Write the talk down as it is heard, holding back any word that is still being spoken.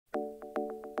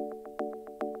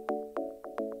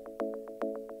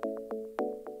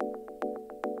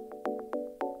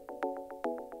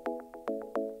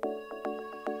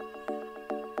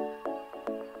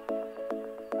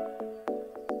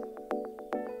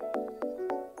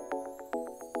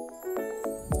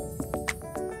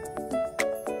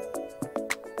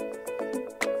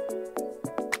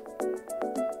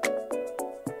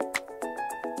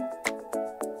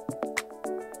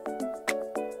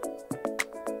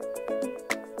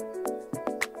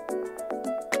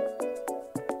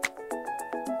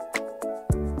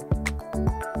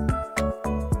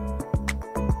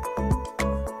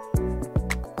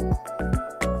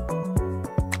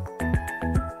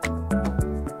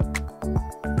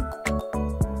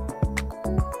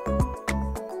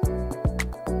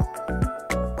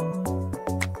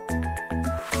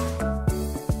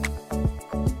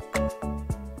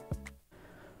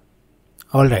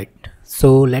Alright,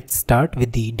 so let's start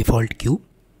with the default cube,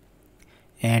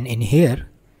 and in here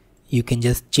you can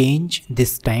just change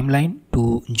this timeline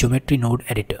to geometry node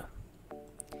editor.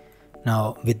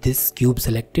 Now with this cube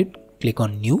selected, click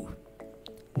on new.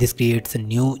 This creates a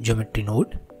new geometry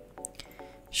node.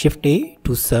 Shift A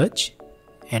to search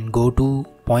and go to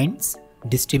points,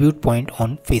 distribute point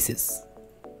on faces.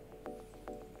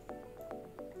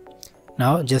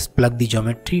 Now just plug the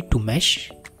geometry to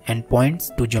mesh and points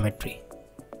to geometry.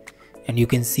 And you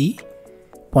can see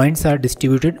points are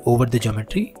distributed over the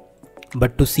geometry,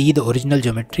 but to see the original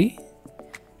geometry,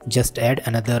 just add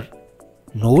another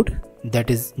node, that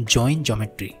is join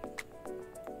geometry.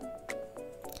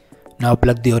 Now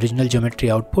plug the original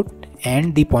geometry output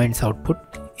and the points output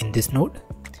in this node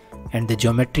and the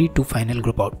geometry to final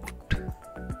group output.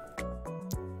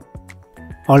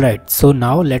 Alright, so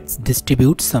now let's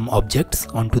distribute some objects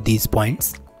onto these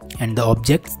points, and the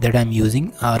objects that I'm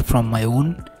using are from my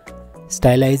own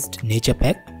stylized nature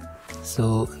pack.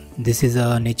 So this is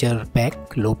a nature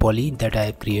pack low poly that I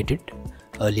have created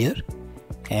earlier,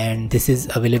 and this is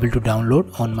available to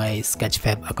download on my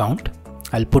Sketchfab account.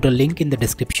 I'll put a link in the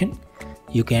description.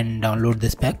 You can download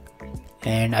this pack,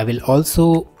 and I will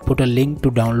also put a link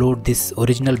to download this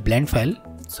original blend file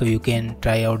so you can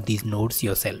try out these nodes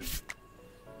yourself.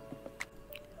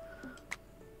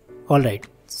 Alright,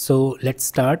 so let's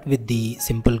start with the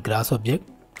simple grass object.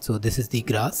 So this is the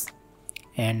grass.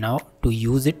 And now to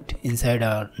use it inside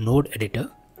our node editor,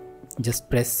 just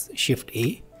press Shift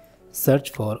A,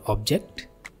 search for object,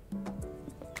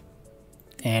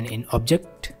 and in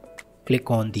object click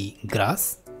on the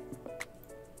grass.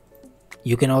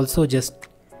 You can also just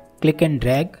click and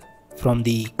drag from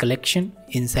the collection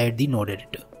inside the node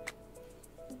editor.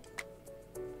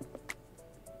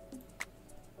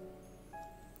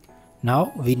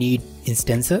 Now we need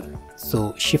instancer,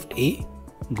 so Shift A,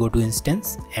 go to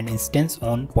instance and instance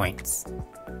on points.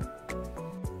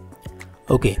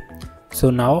 Okay, so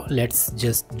now let's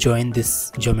just join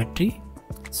this geometry.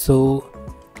 So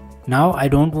now I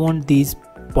don't want these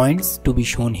points to be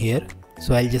shown here,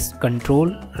 so I'll just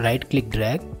control right click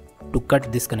drag to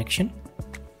cut this connection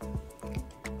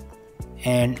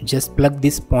and just plug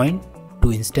this point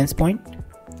to instance point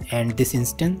and this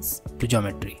instance to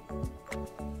geometry,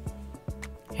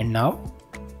 and now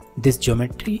this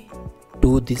geometry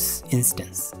to this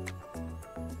instance.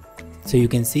 So you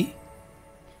can see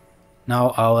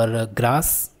now our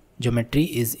grass geometry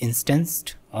is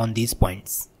instanced on these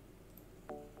points.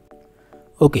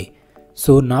 Okay,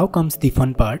 so now comes the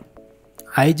fun part.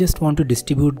 I just want to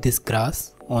distribute this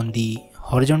grass on the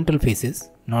horizontal faces,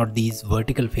 not these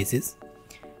vertical faces,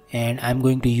 and I'm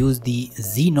going to use the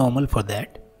Z normal for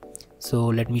that. So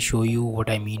let me show you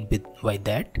what I mean by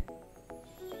that.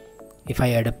 If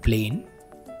I add a plane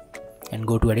and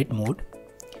go to edit mode,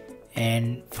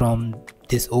 and from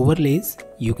this overlays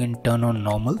you can turn on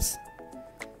normals.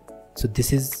 So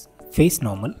this is face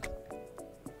normal.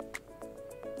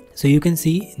 So you can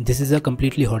see this is a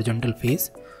completely horizontal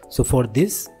face. So for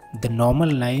this the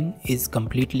normal line is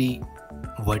completely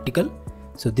vertical.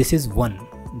 So this is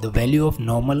 1. The value of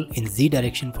normal in Z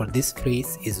direction for this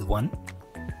face is 1.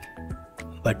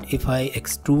 But if I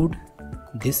extrude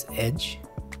this edge,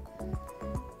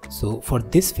 so for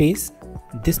this face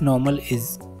this normal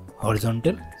is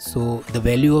horizontal, so the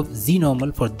value of Z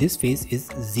normal for this face is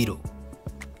 0.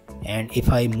 And if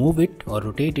I move it or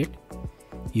rotate it,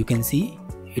 you can see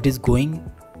it is going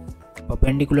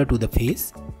perpendicular to the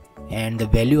face and the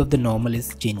value of the normal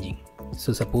is changing.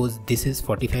 So suppose this is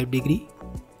 45 degree,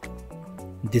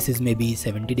 this is maybe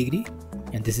 70 degree,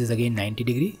 and this is again 90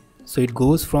 degree. So it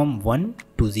goes from 1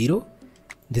 to 0.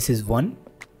 This is 1,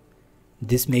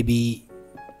 this may be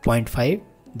 0.5,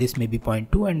 this may be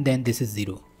 0.2, and then this is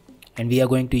 0. And we are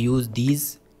going to use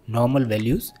these normal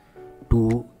values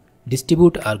to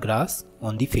distribute our grass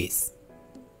on the face.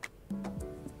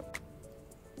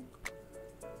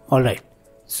 Alright,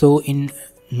 so in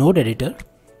node editor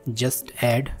just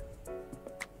add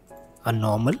a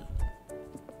normal,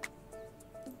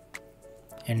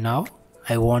 and now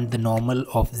I want the normal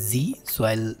of Z, so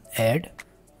I'll add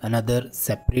another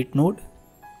separate node.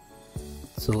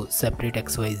 So separate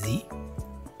XYZ,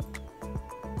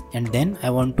 and then I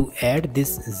want to add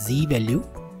this Z value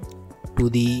to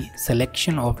the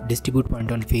selection of distribute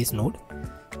point on face node.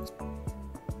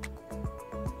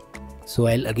 So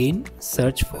I'll again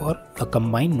search for a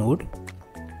combine node,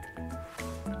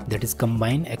 that is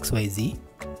combine XYZ.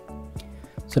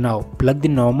 So now plug the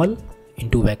normal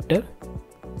into vector.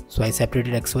 So I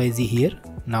separated XYZ here.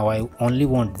 Now I only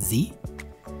want Z,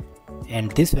 and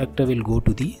this vector will go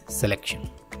to the selection.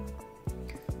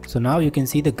 So now you can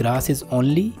see the grass is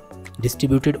only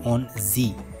distributed on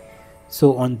Z.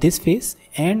 So on this face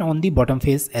and on the bottom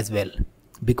face as well,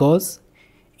 because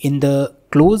in the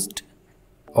closed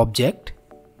object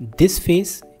this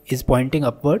face is pointing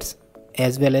upwards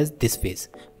as well as this face,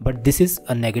 but this is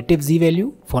a negative Z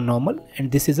value for normal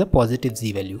and this is a positive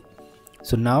Z value.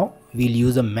 So now we'll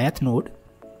use a math node.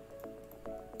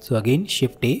 So again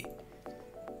Shift A,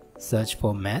 search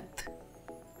for math,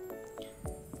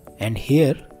 and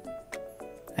here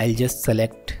I'll just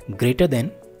select greater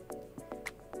than,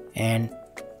 and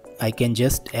I can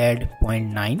just add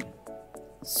 0.9.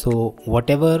 So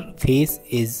whatever face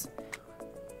is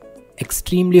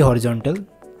extremely horizontal,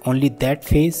 only that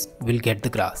face will get the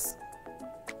grass.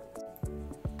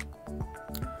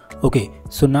 Okay,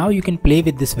 so now you can play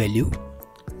with this value.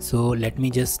 So let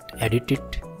me just edit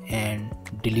it and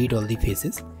delete all the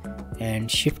faces,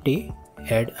 and Shift A,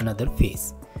 add another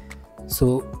face.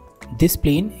 So this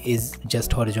plane is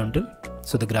just horizontal,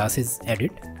 so the grass is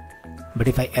added. But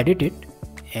if I edit it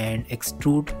and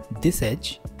extrude this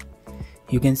edge,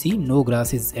 you can see no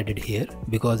grass is added here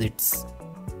because it's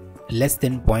less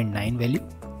than 0.9 value.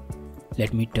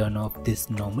 Let me turn off this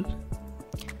normal.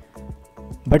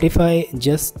 But if I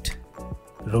just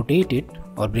rotate it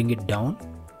or bring it down,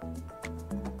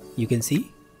 you can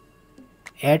see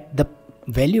at the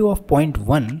value of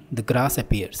 0.1 the grass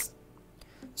appears.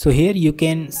 So here you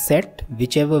can set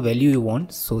whichever value you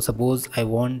want. So suppose I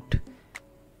want,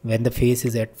 when the face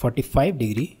is at 45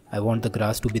 degree, I want the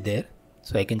grass to be there.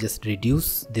 So I can just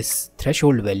reduce this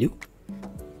threshold value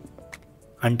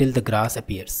until the grass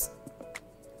appears.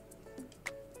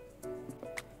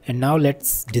 And now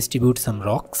let's distribute some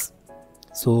rocks.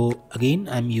 So again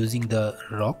I'm using the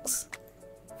rocks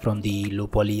from the low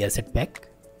poly asset pack.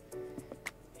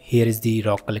 Here is the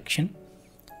rock collection.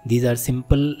 These are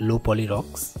simple low poly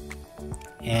rocks,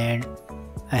 and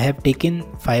I have taken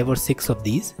 5 or 6 of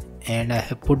these and I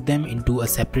have put them into a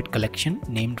separate collection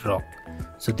named rock.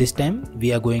 So this time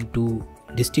we are going to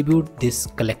distribute this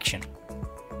collection.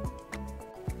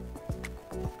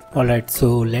 Alright,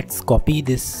 so let's copy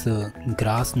this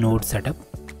grass node setup.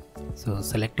 So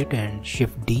select it and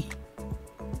Shift D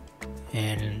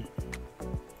and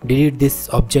delete this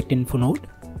object info node,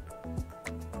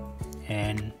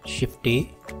 and Shift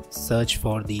A, search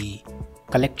for the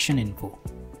collection info.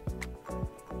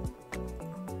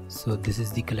 So this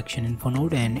is the collection info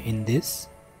node, and in this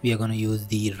we are going to use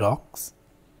the rocks,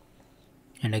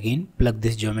 and again plug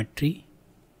this geometry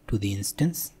to the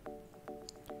instance.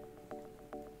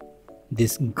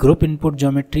 This group input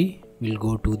geometry will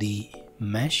go to the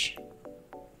mesh,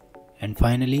 and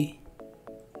finally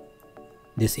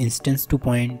this instance to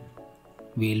point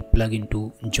will plug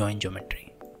into join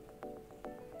geometry.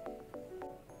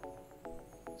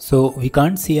 So we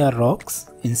can't see our rocks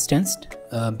instanced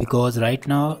because right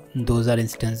now those are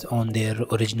instanced on their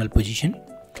original position.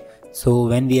 So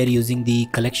when we are using the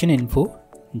collection info,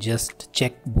 just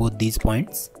check both these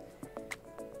points,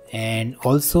 and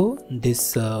also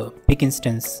this pick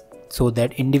instance so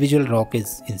that individual rock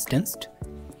is instanced.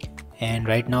 And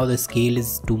right now the scale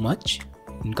is too much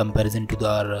in comparison to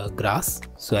our grass,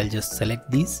 so I'll just select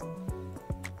these,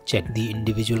 check the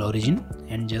individual origin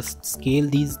and just scale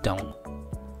these down.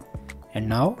 And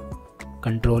now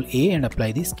Control A and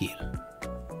apply the scale.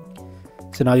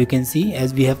 So now you can see,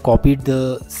 as we have copied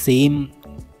the same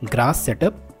grass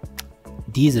setup,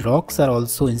 these rocks are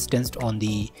also instanced on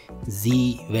the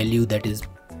Z value that is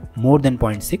more than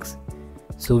 0.6.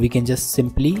 So we can just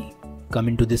simply come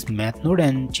into this math node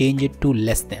and change it to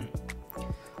less than.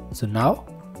 So now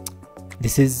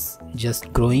this is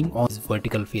just growing on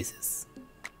vertical faces.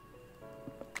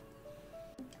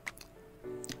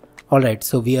 Alright,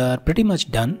 so we are pretty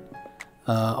much done.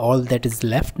 All that is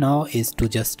left now is to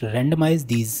just randomize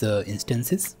these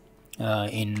instances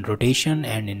in rotation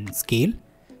and in scale.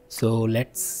 So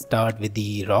let's start with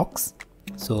the rocks.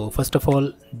 So first of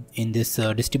all, in this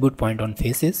distribute point on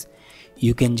faces,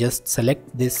 you can just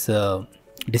select this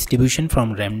distribution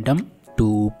from random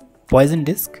to Poisson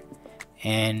disk,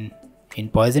 and in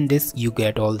Poisson disk you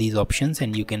get all these options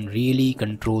and you can really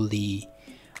control the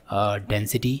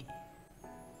density.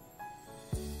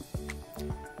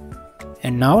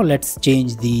 And now let's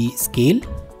change the scale.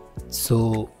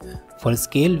 So for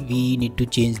scale we need to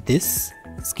change this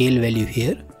scale value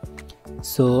here.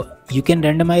 So you can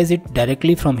randomize it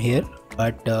directly from here,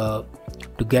 but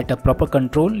to get a proper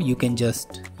control you can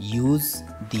just use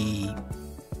the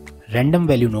random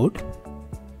value node.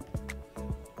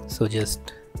 So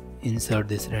just insert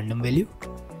this random value,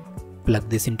 plug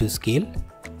this into scale,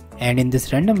 and in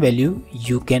this random value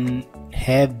you can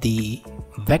have the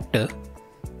vector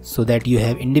so that you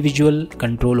have individual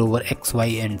control over X, Y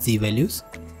and Z values.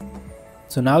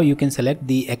 So now you can select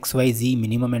the XYZ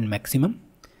minimum and maximum.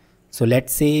 So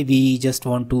let's say we just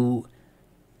want to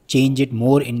change it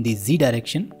more in the Z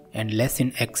direction and less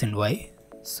in X and Y.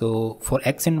 So for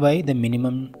X and Y, the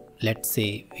minimum, let's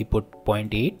say we put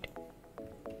 0.8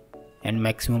 and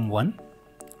maximum 1.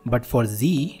 But for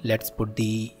Z, let's put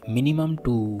the minimum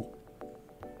to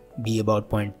be about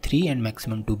 0.3 and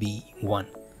maximum to be 1.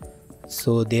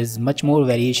 So there's much more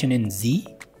variation in Z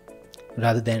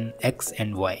rather than X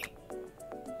and Y.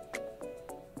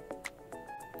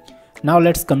 Now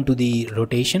let's come to the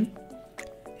rotation.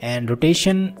 And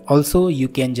rotation also you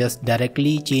can just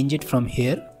directly change it from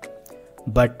here.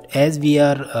 But as we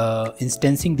are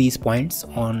instancing these points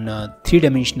on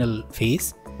three-dimensional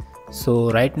face, so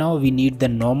right now we need the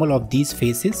normal of these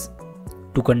faces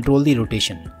to control the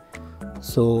rotation.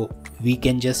 So we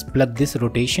can just plug this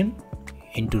rotation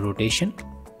into rotation.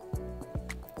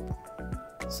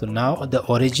 So now the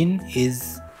origin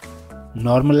is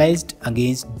normalized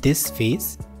against this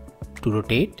face to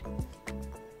rotate,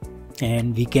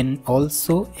 and we can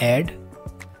also add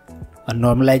a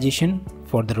normalization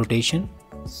for the rotation.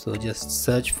 So just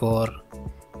search for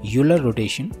Euler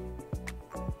rotation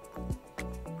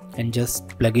and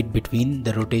just plug it between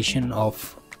the rotation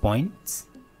of points,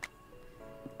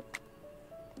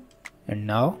 and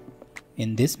now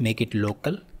in this make it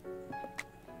local,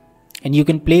 and you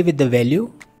can play with the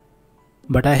value.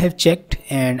 But I have checked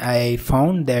and I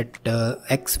found that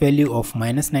X value of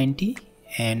 -90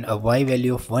 and a Y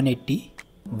value of 180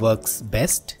 works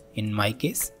best in my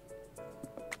case.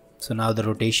 So now the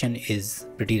rotation is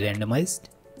pretty randomized.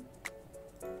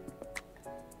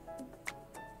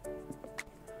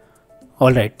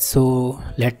 Alright, so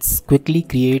let's quickly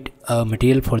create a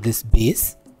material for this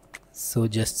base. So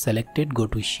just select it, go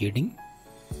to shading,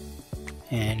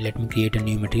 and let me create a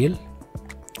new material.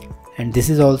 And this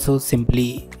is also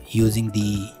simply using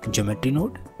the geometry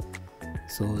node.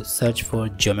 So search for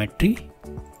geometry,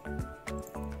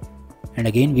 and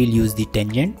again we'll use the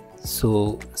tangent.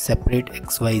 So separate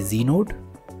XYZ node,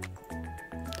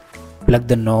 plug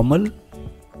the normal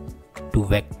to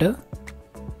vector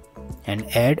and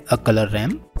add a color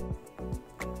ramp,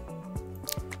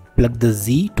 plug the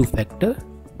Z to vector,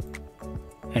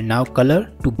 and now color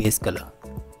to base color.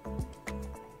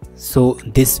 So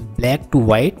this black to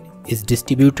white is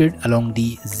distributed along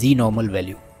the Z normal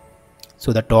value.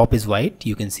 So the top is white,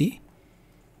 you can see,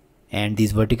 and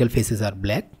these vertical faces are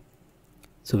black.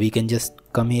 So we can just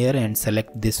come here and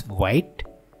select this white,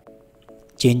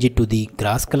 change it to the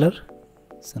grass color,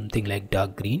 something like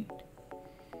dark green,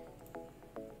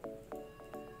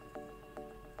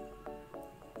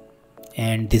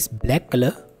 and this black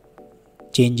color,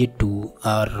 change it to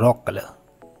a rock color.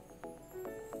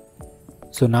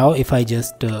 So now if I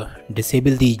just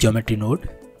disable the geometry node,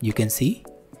 you can see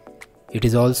it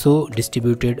is also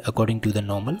distributed according to the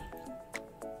normal.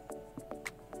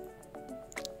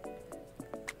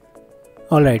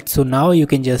 Alright, so now you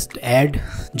can just add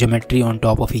geometry on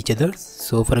top of each other.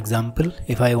 So for example,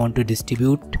 if I want to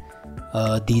distribute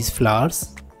these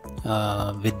flowers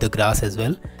with the grass as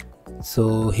well.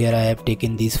 So here I have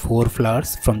taken these 4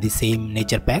 flowers from the same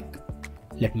nature pack.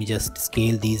 Let me just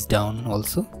scale these down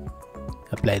also,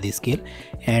 apply the scale,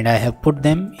 and I have put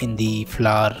them in the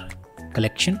flower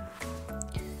collection.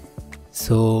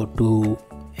 So to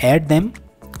add them,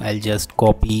 I'll just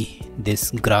copy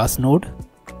this grass node,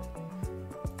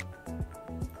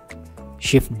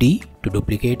 Shift D to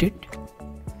duplicate it,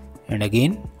 and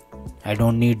again I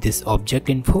don't need this object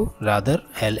info, rather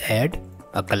I'll add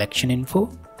a collection info,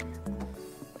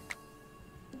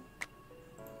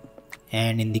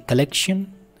 and in the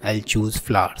collection I'll choose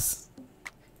flowers.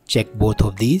 Check both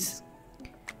of these,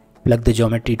 plug the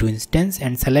geometry to instance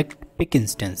and select pick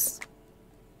instance.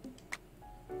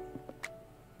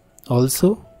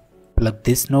 Also plug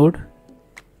this node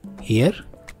here,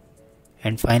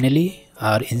 and finally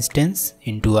our instance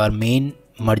into our main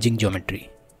merging geometry.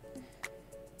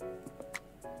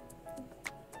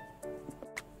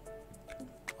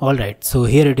 Alright, so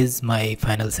here it is my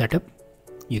final setup.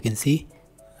 You can see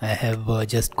I have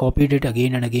just copied it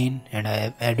again and again, and I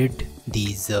have added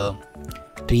these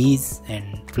trees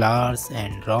and flowers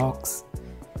and rocks.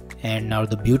 And now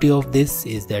the beauty of this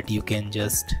is that you can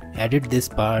just edit this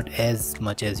part as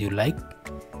much as you like.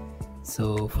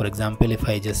 So for example, if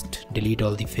I just delete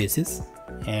all the faces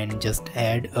and just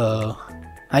add a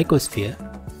icosphere,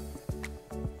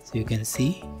 so you can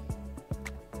see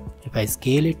if I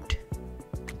scale it,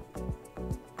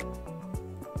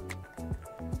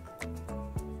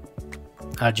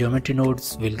 our geometry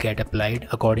nodes will get applied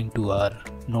according to our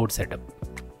node setup.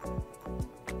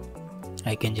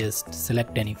 I can just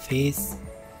select any face,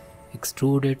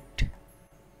 extrude it,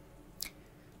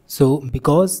 So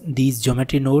because these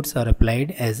geometry nodes are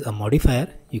applied as a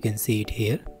modifier, you can see it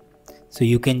here. So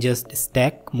you can just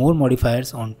stack more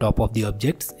modifiers on top of the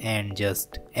objects and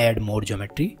just add more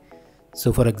geometry.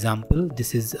 So for example,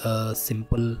 this is a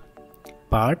simple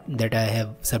part that I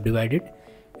have subdivided,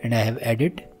 and I have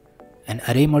added an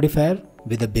array modifier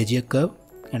with a Bezier curve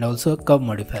and also a curve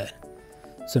modifier.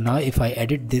 So now if I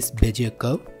edit this Bezier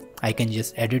curve, I can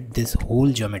just edit this whole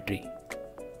geometry.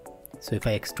 So if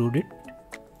I extrude it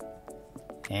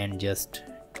and just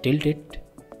tilt it,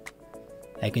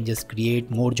 I can just create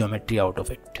more geometry out of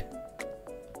it.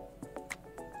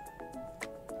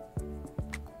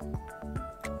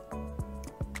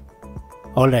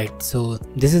 Alright, so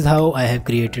this is how I have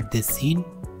created this scene.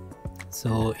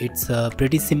 So it's a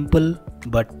pretty simple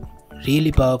but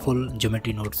really powerful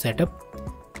geometry node setup.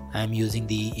 I am using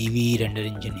the EV render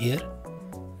engine here.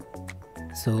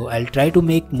 So I'll try to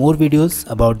make more videos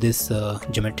about this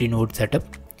geometry node setup,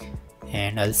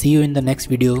 and I'll see you in the next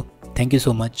video. Thank you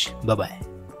so much. Bye bye.